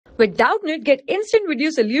With Doubtnut, get instant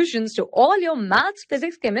video solutions to all your maths,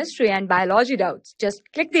 physics, chemistry, and biology doubts. Just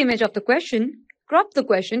click the image of the question, crop the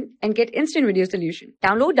question, and get instant video solution.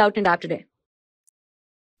 Download Doubtnut app today.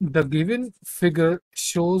 The given figure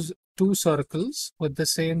shows two circles with the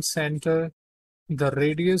same center. The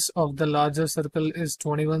radius of the larger circle is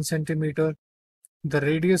 21 centimeter. The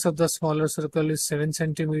radius of the smaller circle is 7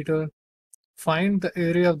 centimeter. Find the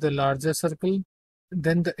area of the larger circle,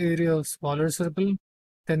 then the area of smaller circle,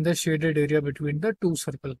 then the shaded area between the two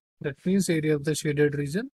circles. That means area of the shaded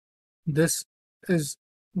region. This is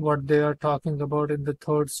what they are talking about in the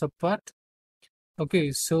third subpart.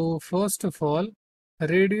 Okay, so first of all,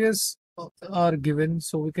 radius are given,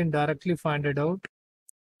 so we can directly find it out.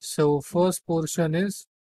 So first portion is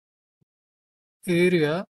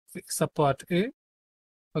area, subpart A.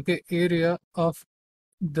 Okay, area of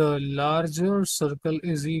the larger circle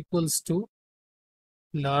is equals to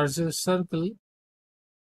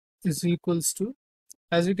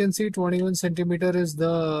as you can see 21 centimeter is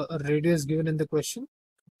the radius given in the question.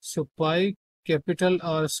 So pi capital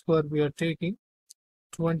R square we are taking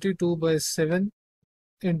 22 by 7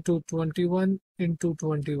 into 21 into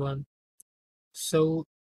 21. So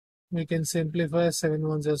we can simplify 7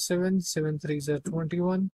 ones are 7, 7 threes are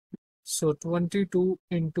 21. So 22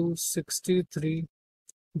 into 63,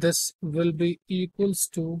 this will be equals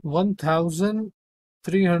to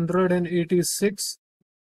 1386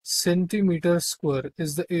 centimeter square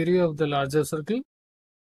is the area of the larger circle.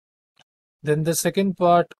 Then the second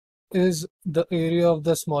part is the area of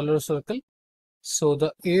the smaller circle. So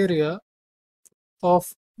the area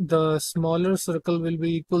of the smaller circle will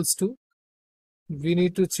be equals to, we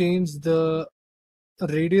need to change the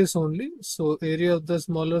radius only. So area of the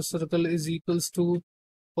smaller circle is equals to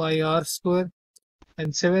pi r square,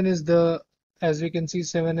 and 7 is the, as we can see,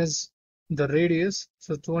 7 is the radius.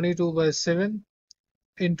 So 22 by 7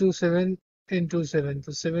 into 7 into 7.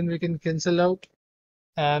 So 7 we can cancel out,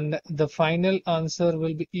 and the final answer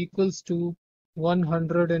will be equals to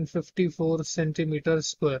 154 centimeters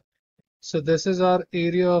square. So this is our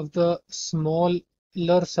area of the smaller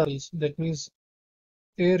circles. That means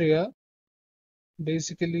area,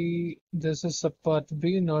 basically this is subpart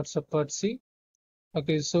B, not subpart C.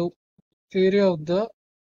 Okay, so area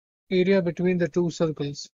between the two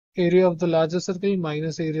circles, area of the larger circle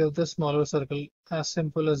minus area of the smaller circle, as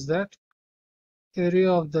simple as that.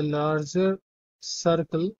 Area of the larger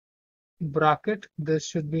circle, bracket, this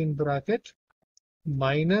should be in bracket,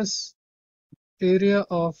 minus area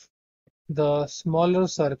of the smaller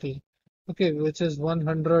circle, okay, which is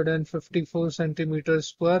 154 centimeters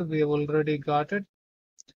square. We have already got it.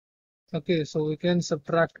 Okay, so we can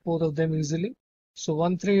subtract both of them easily. So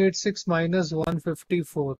 1386 minus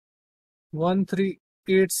 154,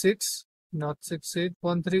 1386, not 68,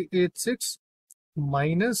 1386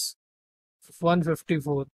 minus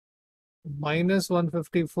 154, minus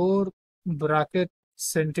 154 bracket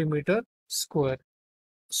centimeter square.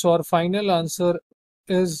 So our final answer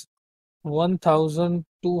is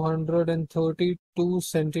 1232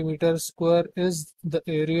 centimeters square is the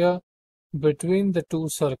area between the two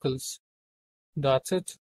circles. That's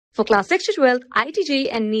it. For class 6 to 12, IIT JEE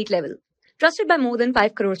and NEET level. Trusted by more than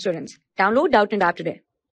 5 crore students. Download Doubtnut app today.